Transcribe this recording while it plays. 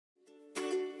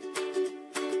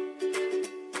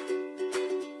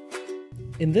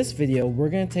In this video, we're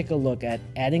going to take a look at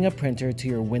adding a printer to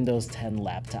your Windows 10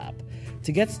 laptop.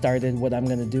 To get started, what I'm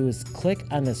going to do is click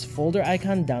on this folder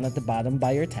icon down at the bottom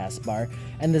by your taskbar,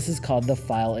 and this is called the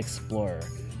File Explorer.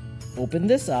 Open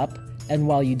this up, and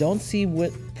while you don't see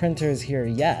what printers here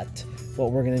yet,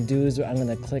 what we're going to do is I'm going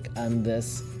to click on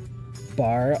this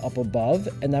bar up above,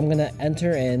 and I'm going to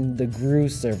enter in the GRU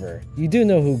server. You do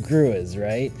know who GRU is,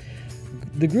 right?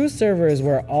 The GRU server is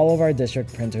where all of our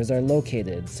district printers are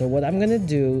located. So what I'm going to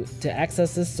do to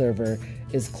access this server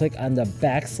is click on the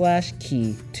 /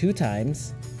 key 2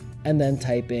 times and then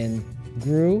type in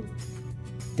GRU-1.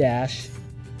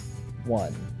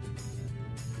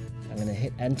 I'm going to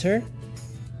hit enter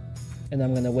and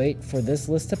I'm going to wait for this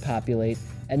list to populate,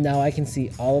 and now I can see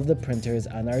all of the printers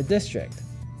on our district.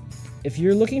 If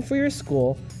you're looking for your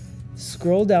school,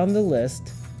 scroll down the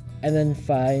list and then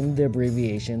find the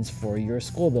abbreviations for your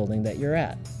school building that you're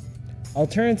at.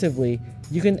 Alternatively,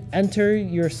 you can enter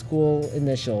your school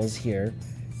initials here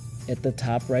at the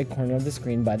top right corner of the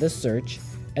screen by the search,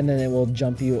 and then it will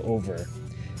jump you over.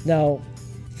 Now,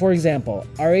 for example,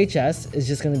 RHS is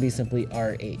just going to be simply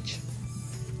RH.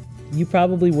 You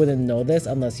probably wouldn't know this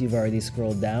unless you've already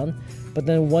scrolled down, but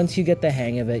then once you get the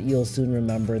hang of it, you'll soon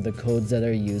remember the codes that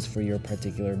are used for your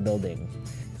particular building.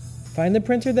 Find the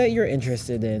printer that you're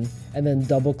interested in and then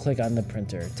double click on the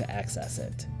printer to access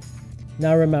it.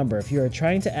 Now remember, if you are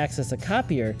trying to access a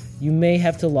copier, you may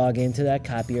have to log into that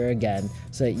copier again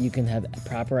so that you can have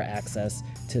proper access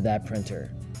to that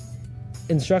printer.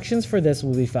 Instructions for this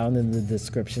will be found in the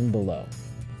description below.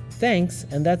 Thanks,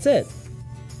 and that's it.